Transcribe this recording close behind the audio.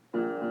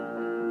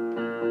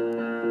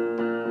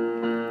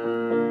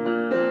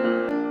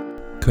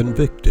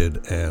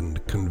Convicted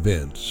and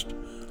Convinced,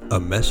 a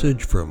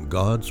message from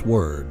God's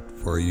Word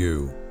for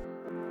you.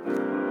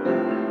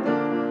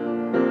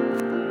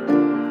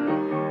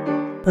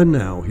 And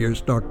now,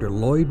 here's Dr.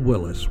 Lloyd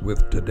Willis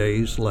with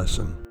today's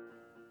lesson.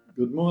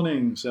 Good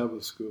morning,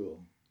 Sabbath School.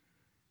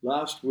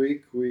 Last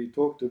week we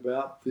talked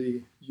about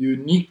the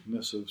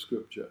uniqueness of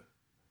Scripture.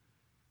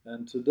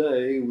 And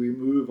today we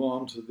move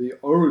on to the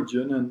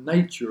origin and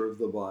nature of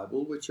the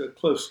Bible, which are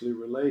closely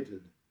related.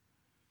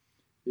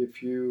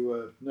 If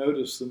you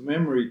notice the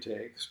memory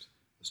text,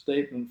 a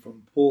statement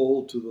from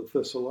Paul to the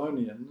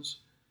Thessalonians,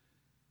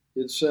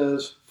 it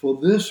says, "For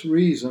this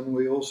reason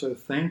we also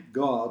thank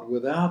God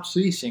without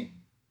ceasing,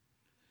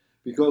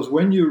 because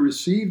when you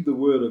received the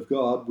word of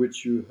God,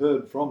 which you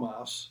heard from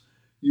us,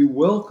 you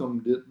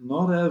welcomed it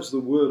not as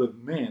the word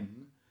of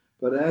men,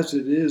 but as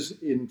it is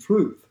in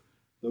truth,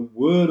 the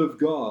word of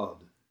God,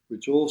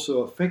 which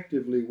also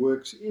effectively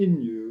works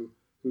in you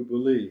who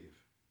believe."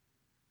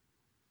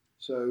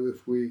 So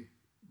if we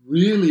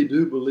really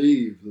do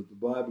believe that the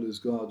Bible is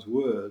God's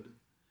word,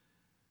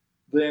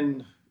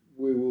 then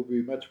we will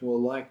be much more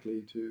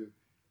likely to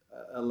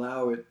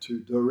allow it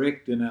to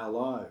direct in our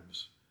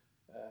lives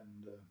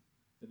and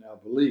in our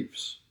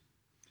beliefs.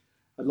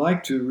 I'd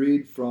like to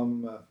read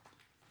from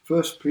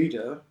 2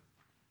 Peter,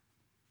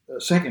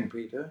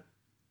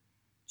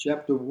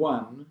 chapter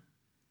 1,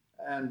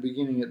 and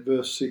beginning at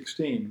verse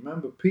 16.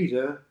 Remember,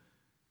 Peter,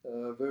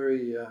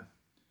 very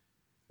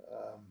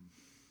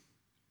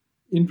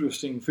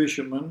interesting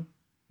fisherman,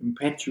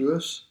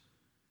 impetuous,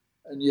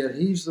 and yet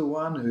he's the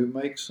one who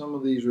makes some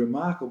of these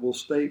remarkable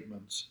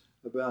statements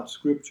about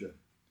Scripture.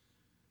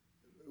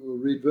 We'll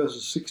read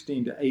verses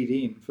 16 to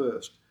 18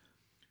 first.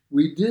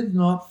 "We did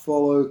not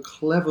follow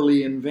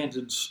cleverly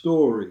invented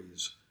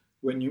stories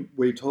when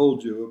we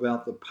told you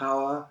about the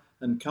power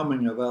and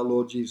coming of our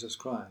Lord Jesus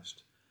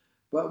Christ,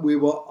 but we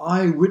were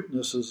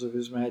eyewitnesses of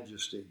his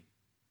majesty.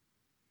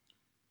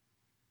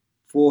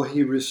 For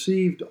he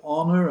received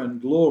honor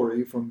and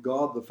glory from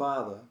God the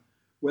Father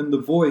when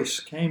the voice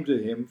came to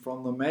him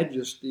from the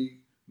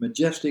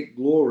majestic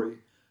glory,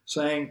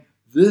 saying,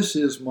 'This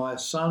is my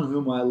Son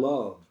whom I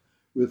love,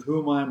 with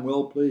whom I am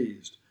well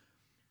pleased.'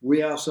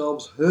 We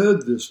ourselves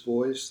heard this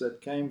voice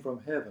that came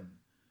from heaven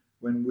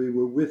when we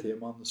were with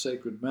him on the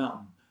sacred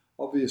mountain."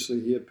 Obviously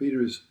here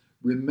Peter is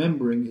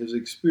remembering his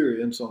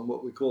experience on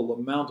what we call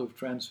the Mount of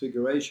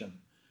Transfiguration,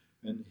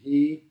 and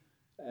he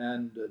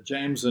and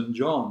James and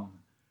John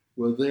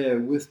were there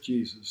with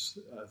Jesus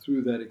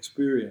through that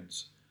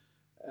experience.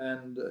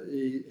 And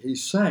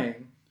he's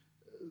saying,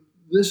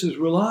 this is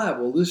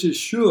reliable, this is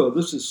sure,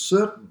 this is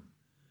certain,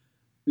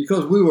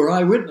 because we were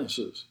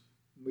eyewitnesses.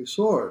 We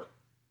saw it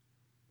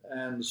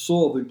and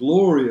saw the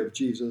glory of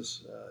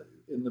Jesus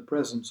in the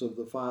presence of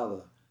the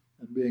Father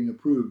and being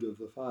approved of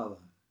the Father.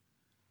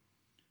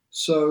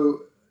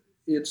 So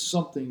it's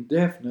something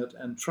definite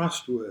and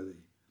trustworthy.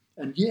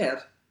 And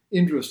yet,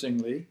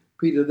 interestingly,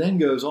 Peter then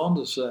goes on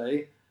to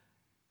say,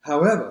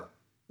 however,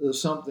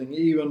 there's something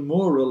even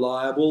more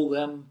reliable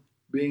than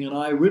being an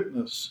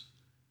eyewitness.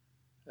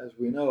 As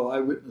we know,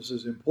 eyewitness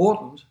is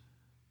important,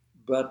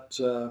 but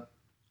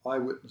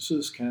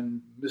eyewitnesses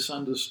can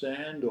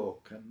misunderstand or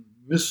can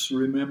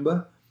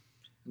misremember.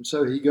 And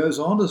so he goes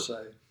on to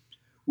say,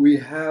 we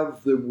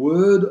have the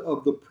word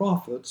of the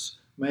prophets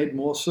made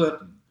more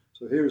certain.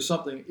 So here is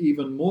something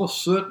even more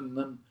certain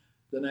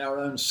than our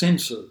own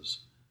senses,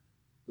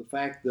 the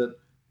fact that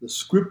the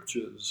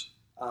scriptures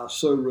are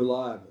so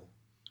reliable.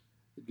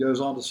 It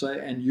goes on to say,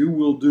 and you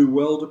will do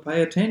well to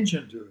pay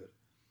attention to it,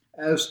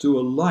 as to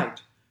a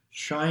light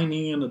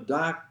shining in a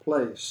dark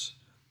place,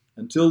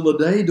 until the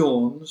day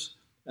dawns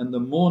and the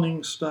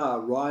morning star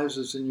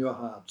rises in your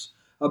hearts.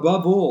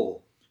 Above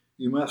all,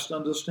 you must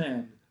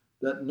understand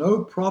that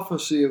no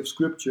prophecy of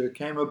Scripture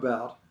came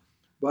about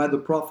by the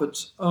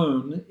prophet's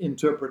own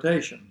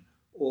interpretation,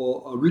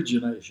 or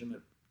origination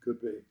it could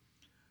be.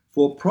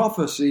 For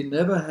prophecy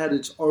never had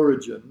its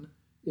origin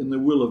in the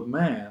will of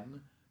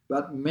man,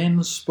 but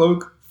men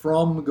spoke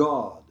from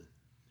God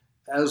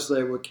as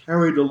they were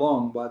carried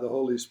along by the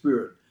Holy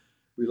Spirit.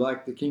 We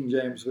like the King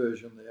James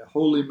Version there.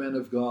 Holy men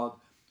of God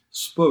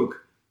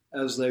spoke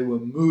as they were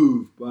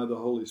moved by the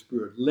Holy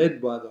Spirit,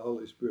 led by the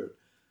Holy Spirit,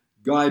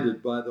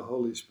 guided by the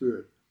Holy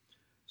Spirit.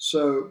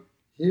 So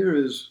here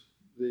is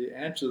the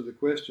answer to the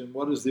question,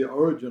 what is the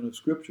origin of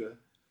Scripture?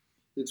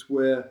 It's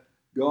where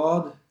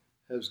God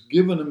has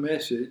given a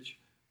message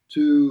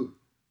to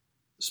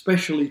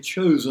specially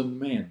chosen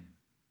men.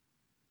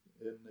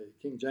 In the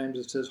King James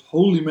it says,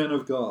 holy men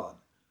of God.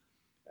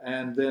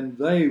 And then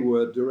they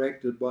were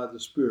directed by the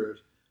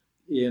Spirit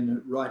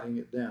in writing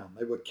it down.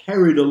 They were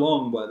carried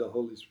along by the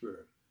Holy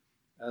Spirit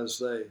as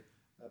they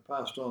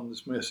passed on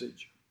this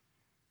message.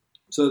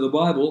 So the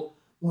Bible,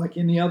 like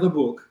any other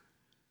book,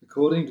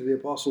 according to the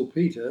Apostle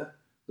Peter,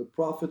 the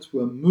prophets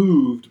were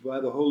moved by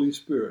the Holy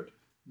Spirit,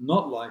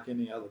 not like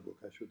any other book,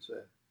 I should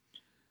say.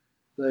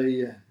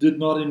 They did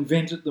not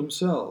invent it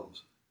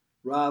themselves.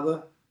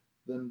 Rather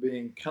than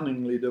being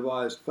cunningly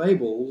devised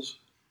fables,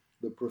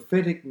 the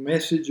prophetic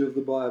message of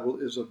the Bible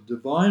is of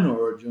divine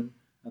origin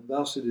and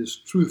thus it is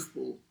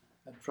truthful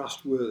and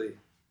trustworthy.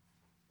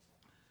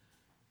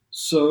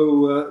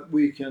 So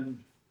we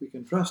can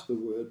trust the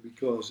Word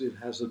because it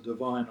has a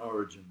divine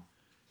origin.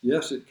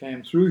 Yes, it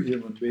came through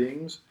human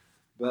beings,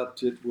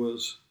 but it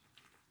was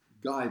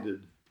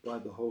guided by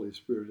the Holy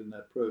Spirit in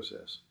that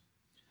process.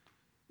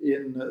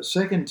 In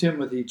 2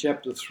 Timothy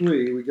chapter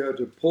 3, we go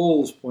to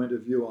Paul's point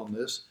of view on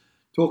this,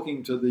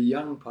 talking to the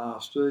young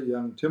pastor,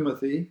 young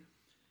Timothy.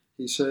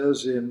 He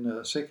says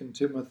in 2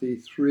 Timothy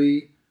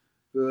 3,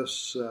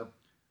 verse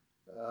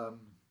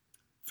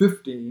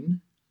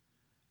 15,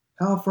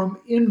 how from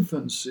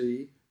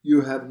infancy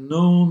you have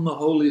known the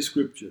Holy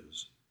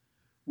Scriptures,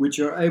 which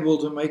are able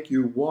to make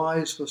you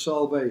wise for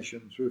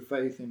salvation through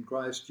faith in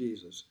Christ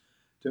Jesus.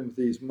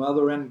 Timothy's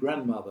mother and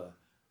grandmother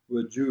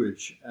were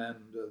Jewish, and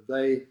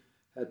they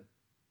had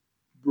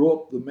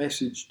brought the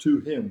message to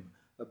him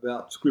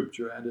about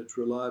Scripture and its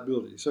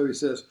reliability. So he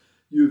says,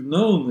 you've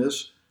known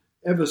this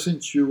ever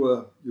since you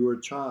were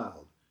a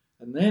child.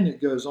 And then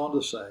it goes on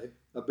to say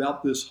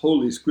about this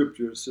Holy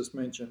Scripture, it's just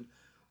mentioned,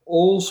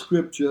 all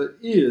Scripture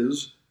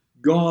is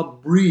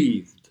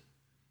God-breathed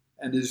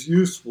and is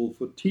useful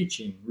for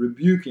teaching,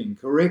 rebuking,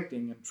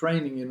 correcting, and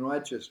training in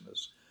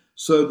righteousness,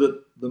 so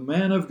that the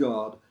man of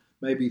God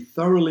may be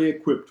thoroughly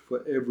equipped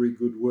for every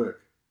good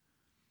work.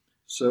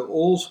 So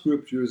all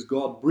Scripture is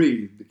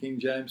God-breathed. The King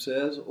James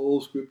says all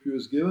Scripture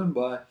is given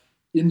by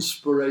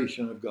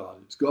inspiration of God.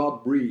 It's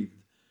God-breathed,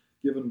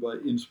 given by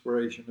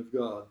inspiration of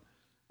God.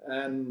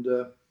 And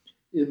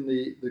in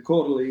the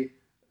quarterly,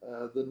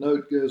 the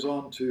note goes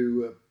on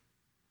to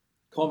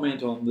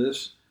comment on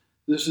this.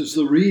 This is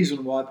the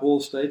reason why Paul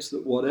states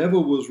that whatever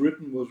was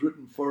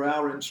written for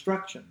our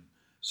instruction,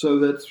 so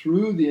that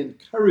through the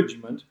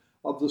encouragement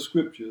of the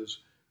Scriptures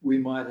we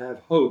might have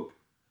hope.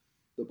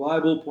 The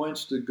Bible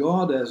points to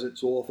God as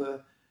its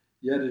author,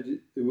 yet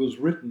it was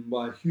written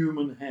by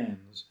human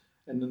hands,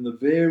 and in the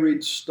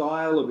varied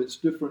style of its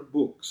different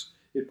books,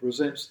 it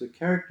presents the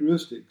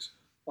characteristics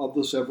of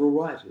the several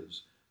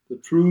writers. The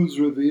truths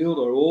revealed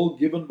are all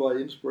given by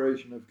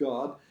inspiration of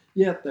God,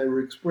 yet they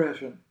were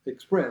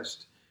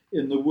expressed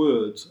in the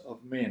words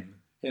of men,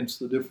 hence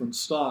the different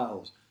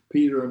styles.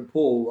 Peter and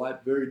Paul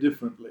write very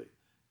differently,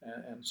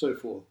 and so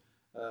forth.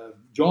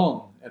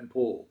 John and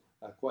Paul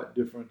are quite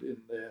different in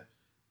their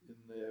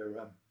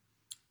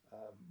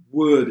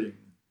wording.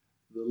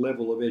 The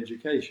level of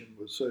education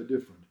was so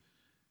different.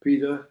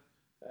 Peter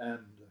and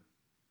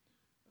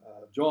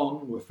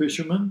John were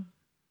fishermen,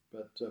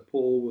 but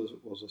Paul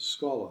was a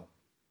scholar.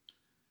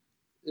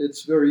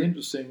 It's very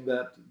interesting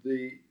that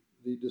the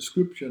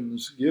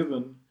descriptions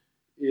given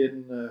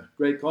in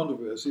Great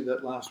Controversy,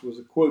 that last was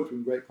a quote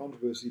from Great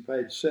Controversy,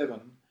 page 7,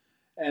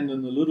 and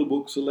in the Little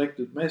Book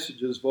Selected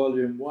Messages,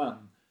 volume 1,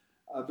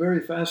 are very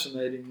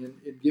fascinating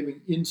in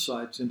giving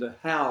insights into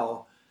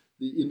how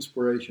the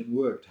inspiration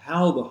worked,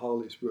 how the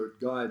Holy Spirit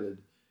guided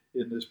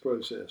in this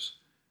process.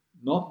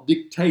 Not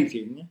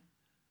dictating,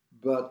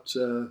 but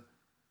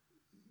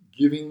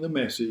giving the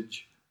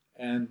message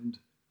and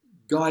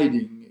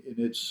guiding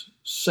in its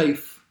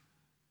safe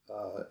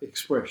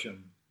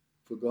expression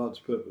for God's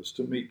purpose,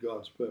 to meet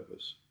God's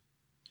purpose.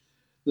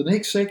 The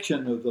next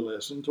section of the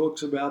lesson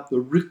talks about the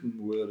written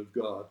Word of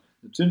God.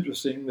 It's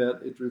interesting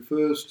that it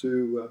refers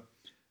to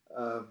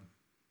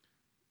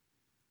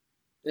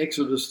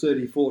Exodus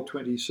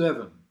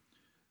 34:27.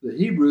 The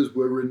Hebrews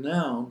were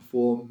renowned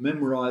for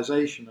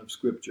memorization of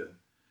Scripture,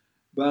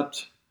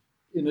 but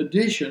in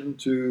addition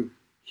to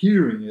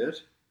hearing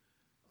it,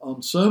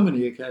 on so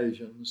many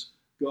occasions,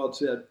 God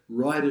said,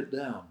 write it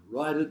down,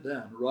 write it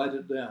down, write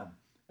it down.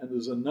 And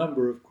there's a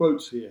number of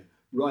quotes here,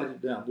 write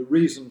it down. The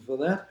reason for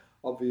that,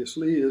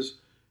 obviously, is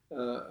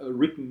a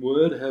written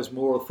word has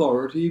more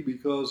authority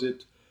because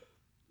it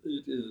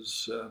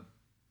is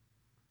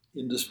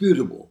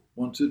indisputable.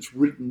 Once it's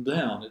written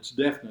down, it's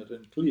definite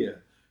and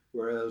clear,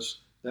 whereas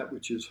that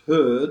which is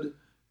heard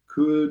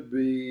could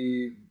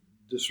be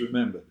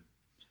disremembered.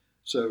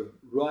 So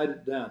write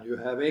it down. You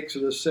have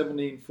Exodus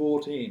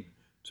 17:14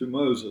 to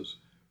Moses,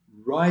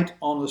 write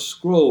on a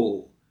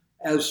scroll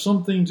as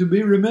something to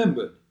be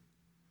remembered.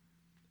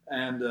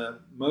 And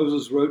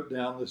Moses wrote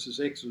down, this is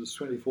Exodus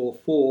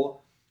 24:4,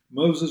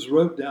 Moses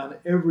wrote down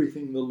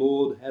everything the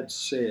Lord had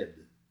said.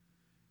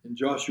 In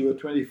Joshua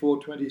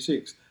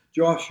 24:26,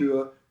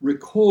 Joshua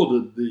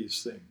recorded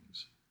these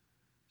things.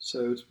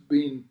 So it's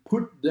been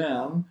put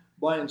down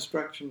by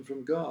instruction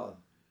from God.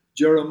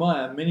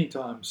 Jeremiah many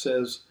times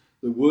says,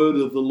 the word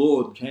of the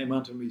Lord came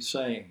unto me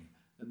saying,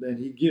 and then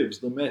he gives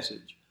the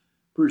message,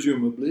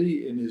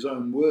 presumably in his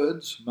own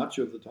words much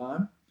of the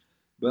time,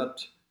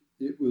 but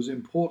it was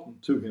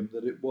important to him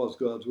that it was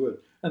God's word.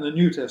 And the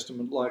New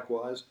Testament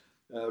likewise,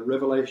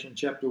 Revelation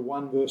chapter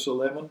 1 verse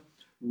 11,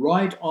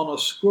 write on a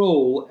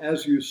scroll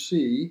as you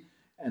see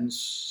and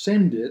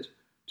send it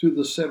to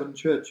the 7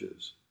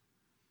 churches.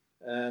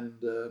 And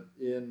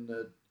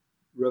in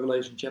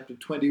Revelation chapter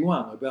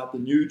 21 about the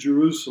New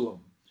Jerusalem,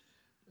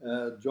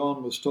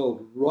 John was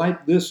told,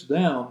 write this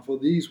down, for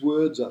these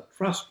words are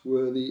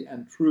trustworthy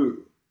and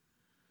true.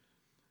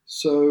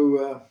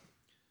 So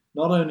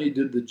not only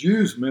did the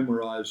Jews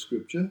memorize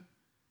Scripture,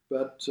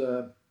 But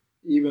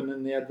even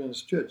in the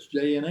Adventist Church,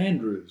 J.N.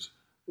 Andrews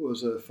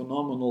was a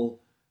phenomenal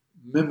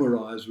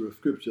memorizer of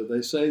Scripture.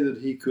 They say that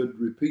he could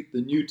repeat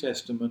the New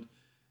Testament,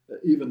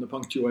 even the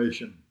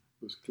punctuation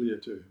was clear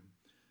to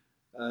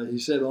him. He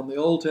said on the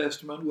Old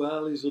Testament,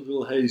 well, he's a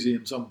little hazy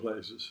in some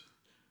places.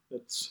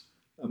 It's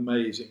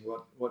amazing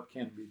what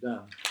can be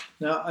done.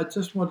 Now, I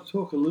just want to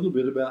talk a little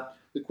bit about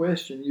the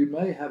question. You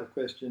may have a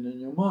question in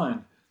your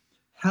mind.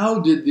 How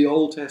did the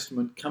Old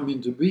Testament come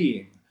into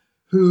being?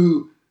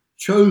 Who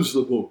chose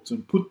the books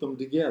and put them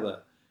together?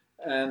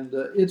 And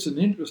it's an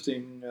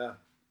interesting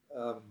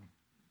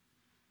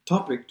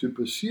topic to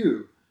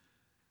pursue.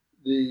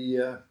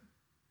 The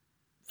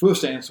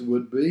first answer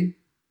would be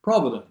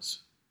providence.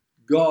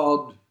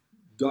 God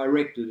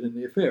directed in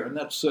the affair, and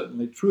that's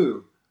certainly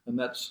true, and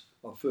that's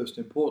of first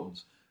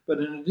importance. But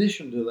in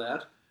addition to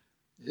that,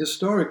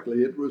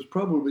 historically, it was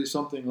probably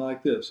something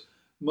like this.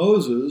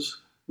 Moses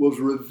was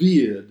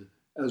revered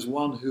as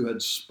one who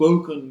had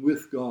spoken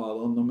with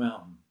God on the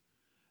mountain.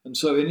 And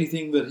so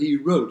anything that he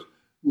wrote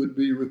would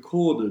be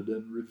recorded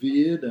and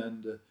revered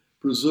and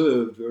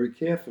preserved very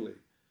carefully.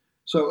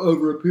 So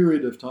over a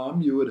period of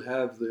time, you would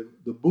have the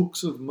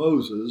books of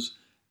Moses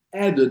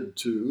added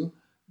to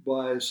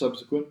by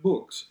subsequent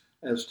books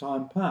as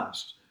time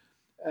passed,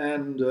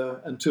 and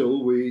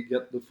until we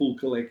get the full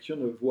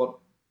collection of what,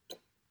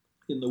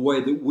 in the way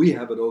that we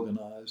have it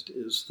organized,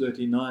 is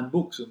 39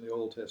 books in the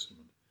Old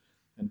Testament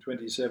and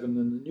 27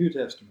 in the New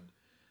Testament.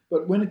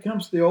 But when it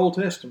comes to the Old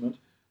Testament,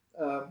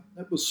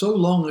 it was so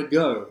long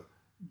ago.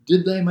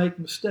 Did they make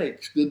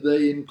mistakes? Did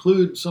they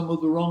include some of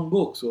the wrong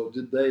books, or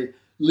did they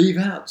leave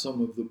out some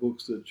of the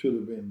books that should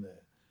have been there?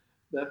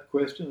 That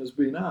question has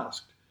been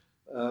asked.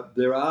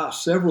 There are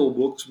several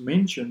books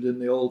mentioned in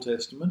the Old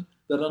Testament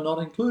that are not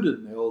included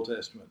in the Old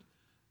Testament.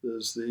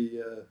 There's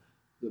the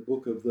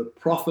book of the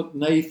prophet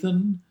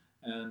Nathan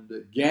and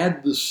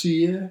Gad the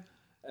seer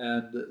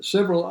and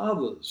several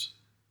others,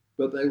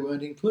 but they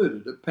weren't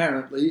included.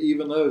 Apparently,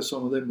 even though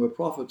some of them were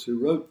prophets who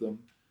wrote them,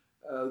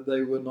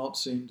 they were not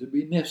seen to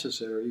be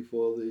necessary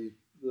for the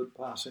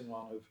passing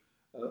on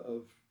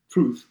of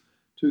truth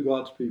to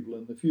God's people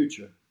in the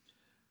future.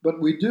 But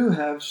we do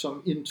have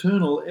some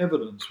internal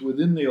evidence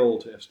within the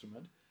Old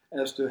Testament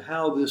as to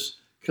how this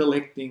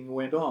collecting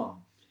went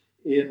on.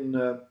 In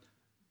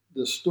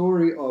the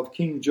story of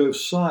King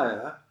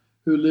Josiah,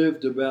 who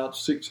lived about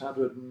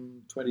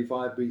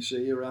 625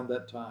 BC, around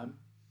that time,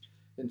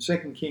 in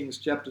 2 Kings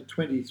chapter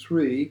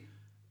 23,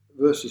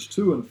 verses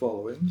 2 and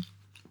following,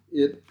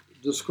 it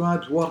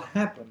describes what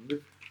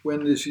happened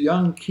when this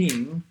young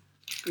king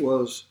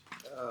was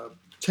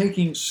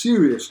taking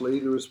seriously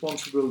the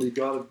responsibility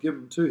God had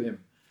given to him.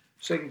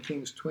 2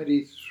 Kings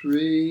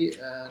 23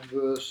 and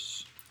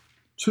verse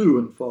 2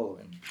 and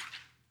following.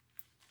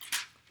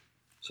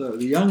 So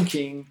the young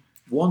king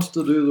wants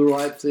to do the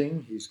right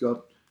thing. He's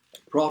got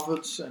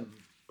prophets and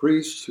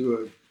priests who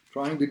are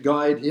trying to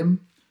guide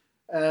him.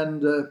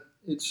 And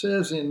it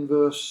says in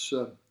verse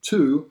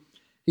 2,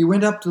 he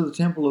went up to the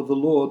temple of the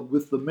Lord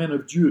with the men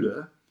of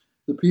Judah,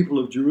 the people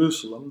of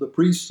Jerusalem, the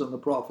priests and the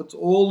prophets,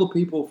 all the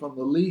people from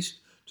the least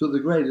to the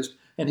greatest,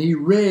 and he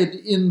read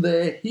in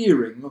their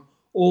hearing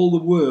all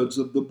the words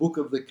of the book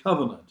of the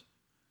covenant,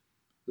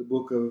 the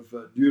book of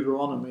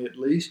Deuteronomy at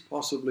least,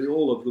 possibly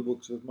all of the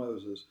books of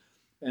Moses.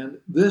 And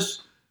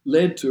this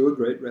led to a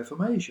great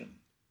reformation.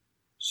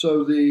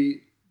 So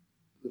the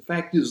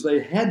fact is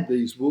they had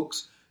these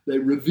books, they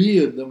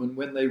revered them, and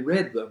when they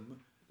read them,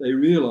 they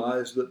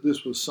realized that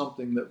this was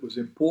something that was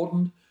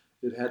important.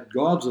 It had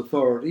God's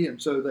authority,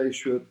 and so they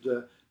should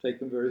take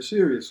them very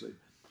seriously.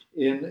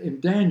 In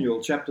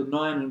Daniel chapter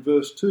 9 and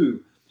verse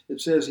 2,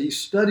 it says he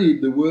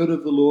studied the word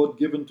of the Lord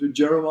given to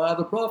Jeremiah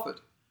the prophet.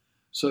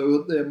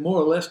 So they're more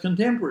or less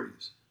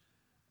contemporaries.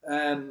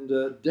 And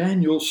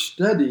Daniel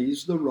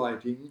studies the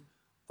writing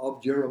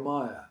of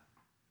Jeremiah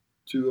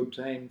to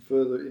obtain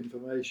further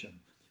information.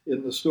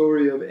 In the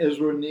story of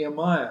Ezra and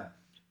Nehemiah,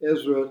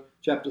 Ezra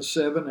chapter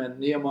 7 and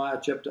Nehemiah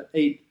chapter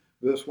 8,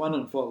 verse 1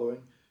 and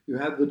following, you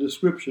have the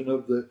description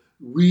of the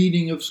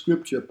reading of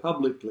Scripture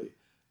publicly.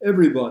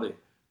 Everybody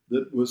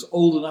that was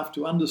old enough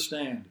to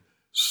understand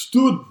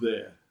stood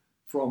there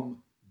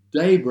from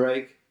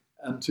daybreak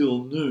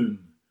until noon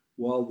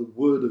while the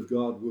Word of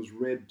God was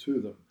read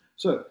to them.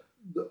 So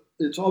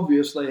it's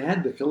obvious they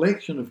had the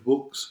collection of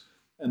books,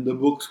 and the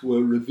books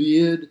were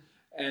revered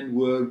and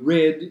were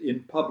read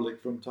in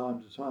public from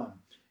time to time.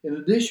 In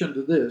addition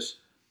to this,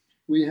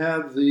 we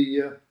have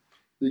the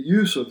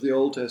use of the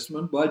Old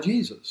Testament by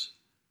Jesus,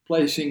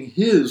 placing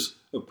his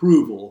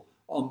approval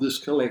on this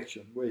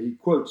collection, where he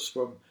quotes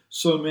from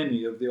so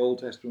many of the Old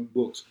Testament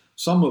books,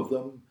 some of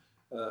them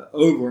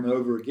over and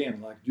over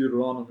again, like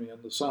Deuteronomy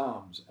and the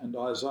Psalms and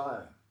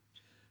Isaiah.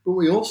 But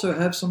we also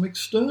have some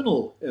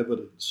external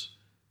evidence,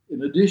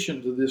 in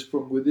addition to this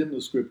from within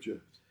the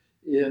Scripture.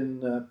 In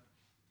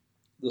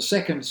the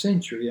 2nd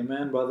century, a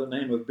man by the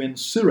name of Ben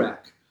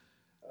Sirach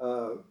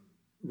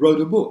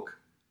wrote a book.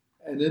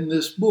 And in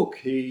this book,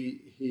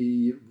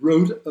 he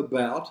wrote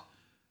about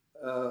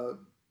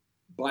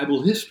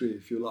Bible history,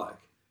 if you like.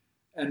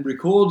 and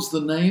records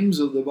the names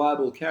of the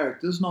Bible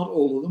characters, not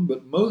all of them,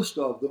 but most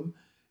of them,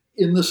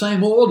 in the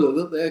same order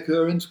that they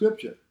occur in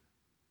Scripture.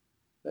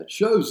 That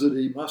shows that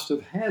he must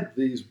have had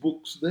these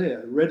books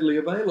there readily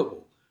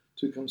available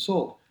to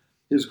consult.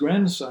 His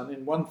grandson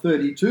in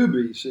 132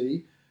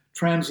 BC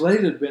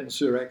translated Ben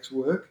Sirach's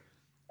work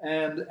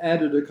and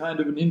added a kind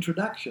of an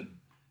introduction.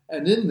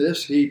 And in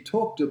this, he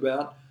talked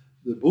about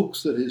the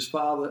books that his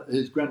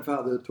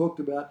grandfather had talked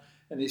about,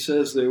 and he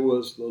says there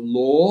was the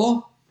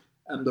law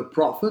and the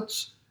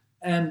prophets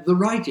and the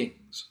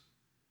writings,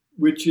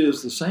 which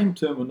is the same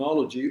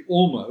terminology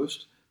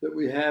almost that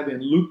we have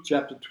in Luke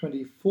chapter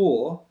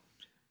 24,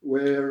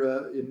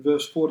 where in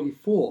verse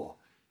 44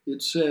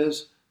 it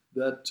says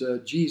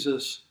that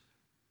Jesus,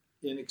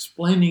 in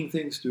explaining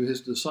things to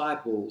his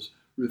disciples,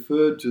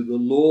 referred to the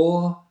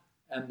law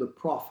and the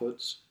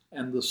prophets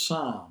and the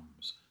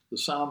Psalms. The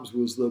Psalms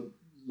was the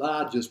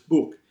largest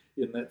book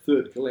in that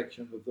third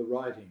collection of the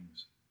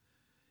writings.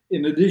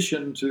 In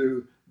addition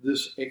to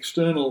this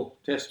external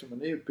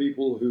testimony of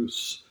people who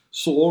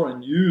saw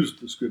and used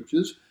the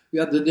Scriptures, we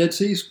had the Dead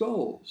Sea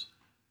Scrolls,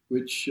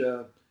 which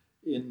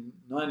in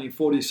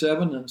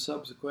 1947 and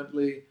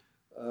subsequently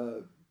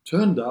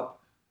turned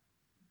up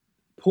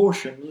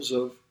portions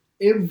of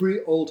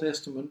every Old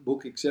Testament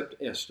book except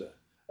Esther,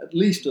 at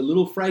least a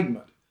little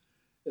fragment.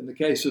 In the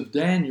case of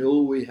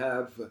Daniel, we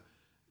have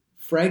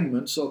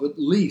fragments of at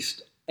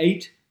least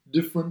 8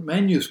 different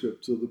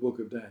manuscripts of the book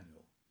of Daniel,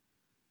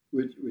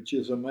 which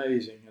is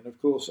amazing. And of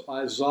course,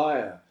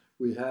 Isaiah,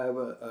 we have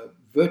a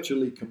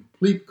virtually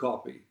complete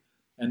copy,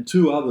 and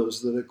 2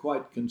 others that are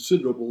quite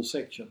considerable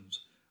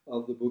sections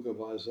of the book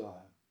of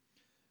Isaiah.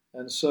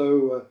 And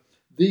so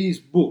these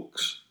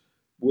books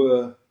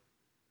were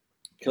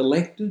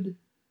collected,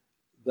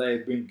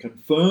 they've been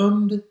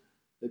confirmed,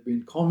 they've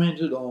been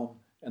commented on,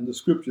 and the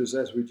Scriptures,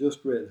 as we just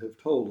read, have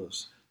told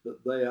us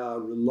that they are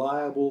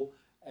reliable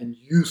and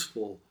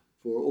useful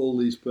for all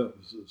these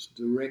purposes,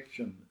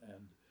 direction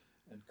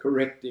and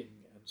correcting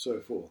and so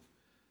forth.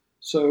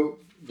 So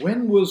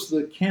when was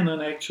the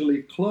canon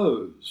actually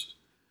closed?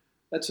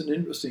 That's an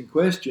interesting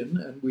question,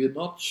 and we're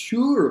not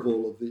sure of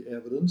all of the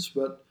evidence,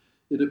 but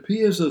it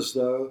appears as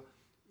though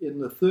in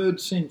the 3rd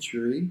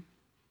century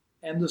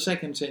and the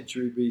 2nd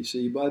century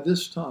BC, by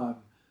this time,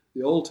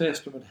 the Old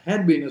Testament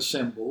had been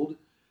assembled,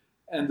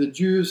 and the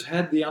Jews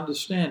had the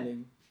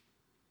understanding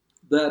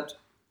that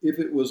if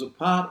it was a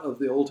part of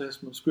the Old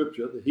Testament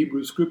Scripture, the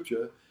Hebrew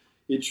Scripture,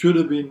 it should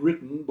have been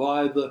written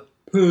by the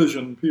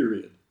Persian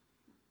period,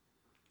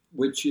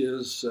 which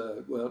is,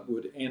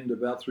 would end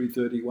about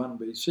 331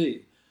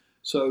 BC.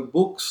 So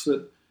books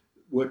that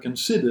were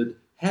considered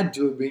had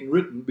to have been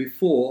written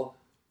before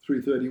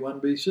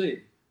 331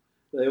 BC.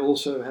 They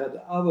also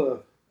had other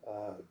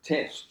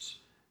tests.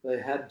 They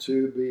had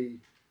to be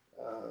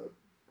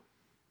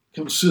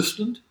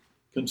consistent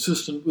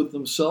with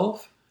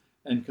themselves,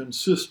 and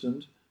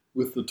consistent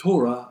with the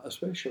Torah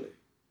especially.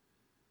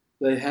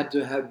 They had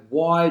to have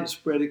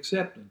widespread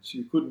acceptance.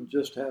 You couldn't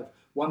just have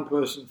one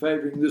person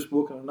favoring this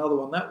book and another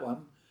one that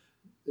one.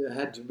 There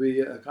had to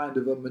be a kind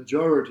of a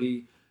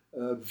majority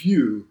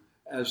view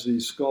as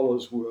these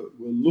scholars were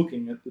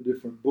looking at the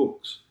different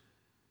books.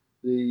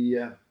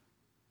 The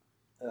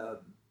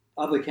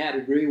other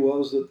category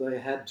was that they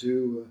had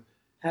to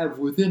have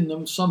within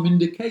them some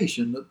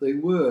indication that they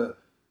were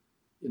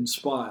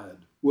inspired,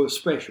 were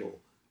special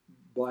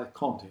by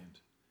content.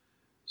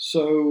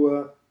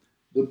 So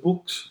the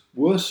books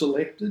were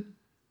selected,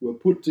 were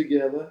put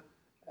together,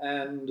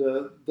 and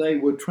they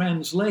were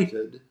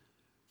translated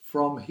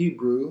from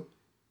Hebrew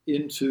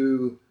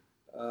into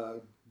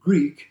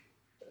Greek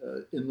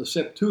in the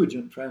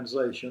Septuagint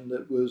translation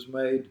that was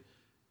made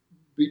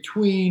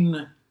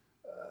between,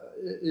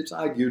 it's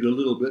argued a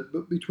little bit,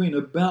 but between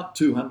about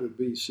 200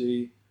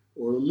 BC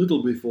or a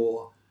little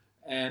before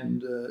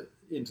and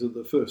into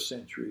the 1st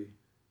century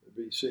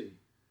BC.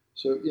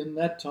 So in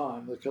that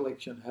time, the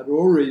collection had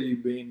already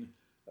been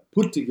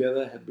put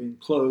together, had been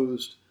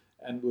closed,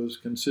 and was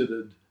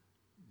considered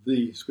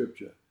the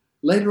Scripture.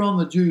 Later on,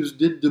 the Jews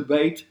did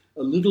debate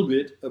a little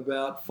bit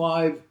about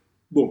 5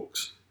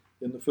 books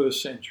in the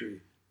 1st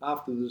century.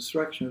 After the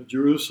destruction of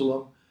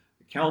Jerusalem,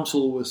 a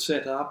council was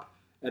set up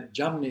at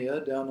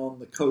Jamnia, down on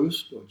the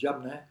coast, or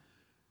Jabneh,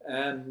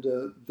 and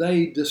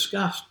they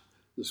discussed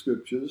the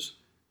Scriptures,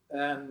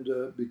 and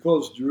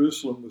because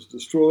Jerusalem was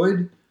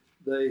destroyed,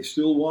 they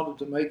still wanted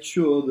to make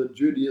sure that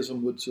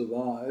Judaism would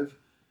survive,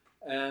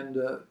 and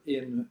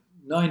in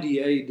 90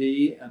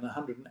 AD and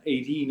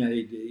 118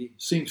 AD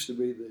seems to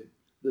be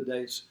the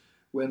dates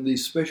when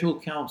these special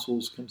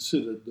councils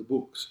considered the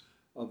books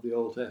of the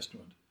Old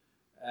Testament.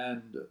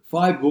 And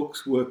 5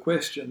 books were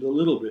questioned a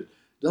little bit.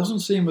 Doesn't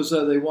seem as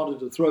though they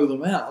wanted to throw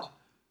them out,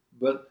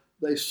 but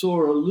they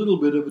saw a little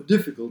bit of a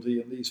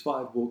difficulty in these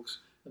 5 books,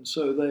 and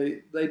so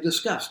they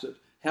discussed it.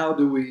 How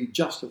do we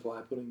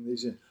justify putting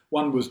these in?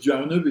 One was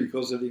Jonah,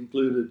 because it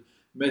included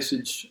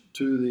message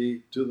to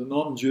the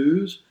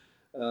non-Jews.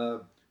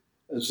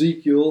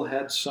 Ezekiel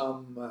had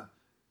some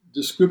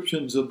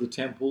descriptions of the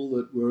temple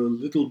that were a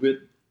little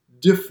bit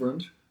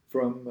different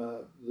from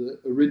the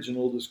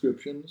original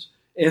descriptions.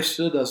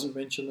 Esther doesn't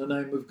mention the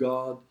name of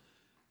God,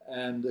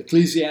 and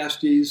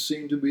Ecclesiastes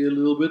seem to be a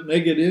little bit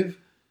negative,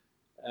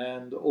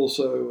 and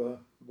also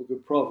the book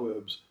of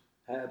Proverbs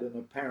had an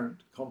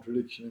apparent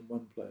contradiction in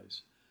one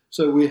place.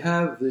 So we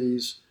have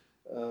these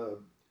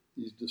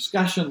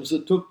discussions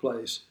that took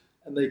place,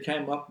 and they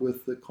came up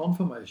with the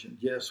confirmation,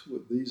 yes,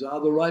 these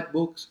are the right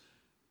books,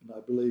 and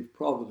I believe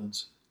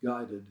providence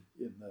guided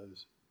in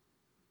those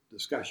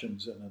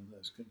discussions and in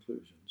those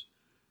conclusions.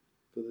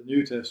 For the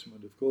New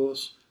Testament, of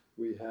course,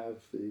 we have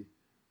the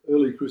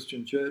early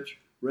Christian church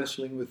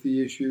wrestling with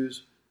the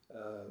issues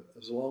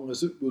as long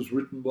as it was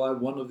written by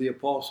one of the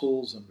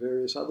apostles, and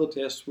various other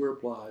tests were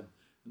applied,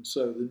 and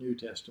so the New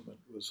Testament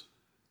was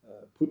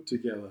put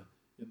together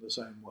in the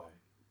same way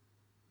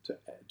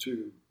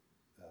to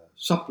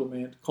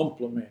supplement,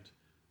 complement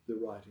the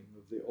writing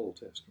of the Old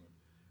Testament.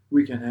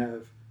 We can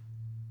have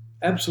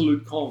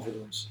absolute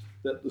confidence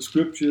that the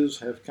Scriptures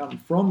have come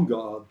from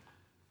God,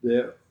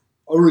 their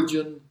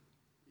origin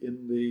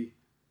in the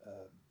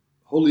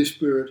Holy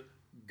Spirit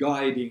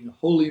guiding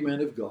holy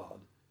men of God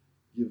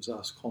gives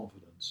us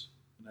confidence.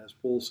 And as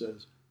Paul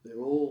says, they're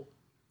all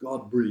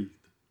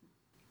God-breathed.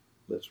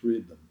 Let's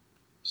read them,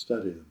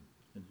 study them,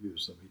 and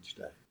use them each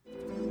day.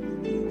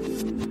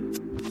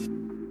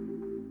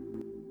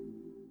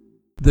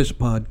 This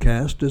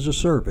podcast is a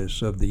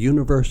service of the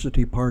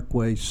University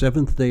Parkway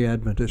Seventh-day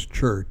Adventist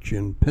Church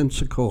in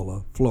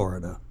Pensacola,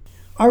 Florida.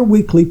 Our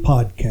weekly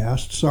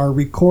podcasts are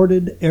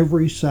recorded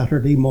every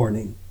Saturday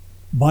morning.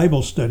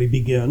 Bible study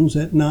begins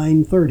at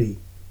 9:30.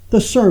 The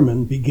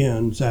sermon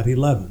begins at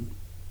 11.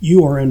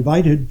 You are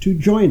invited to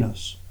join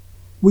us.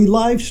 We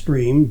live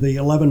stream the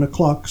 11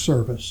 o'clock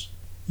service.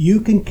 You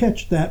can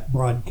catch that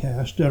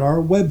broadcast at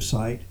our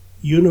website,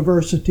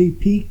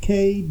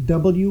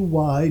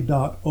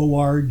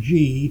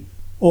 universitypkwy.org,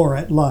 or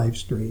at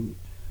Livestream.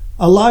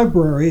 A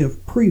library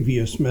of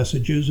previous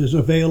messages is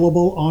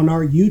available on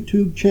our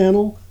YouTube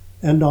channel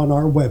and on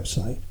our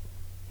website.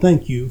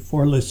 Thank you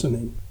for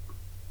listening.